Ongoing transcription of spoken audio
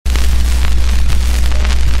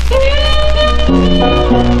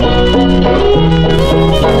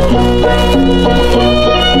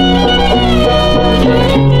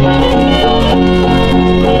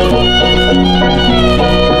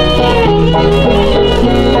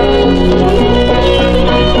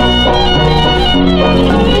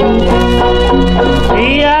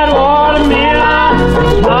He had watermelon,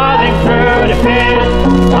 nothing through the pen.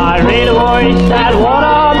 I read a voice that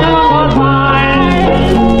watermelon was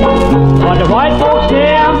fine. But the white folks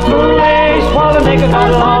say I'm foolish, well the nigga got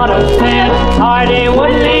a lot of sense. I they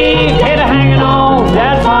wouldn't leave it hanging on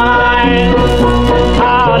that vine.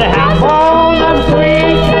 How the ham bone, I'm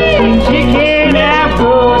sweet, chicken and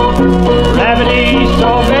good, remedy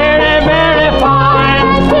so bad.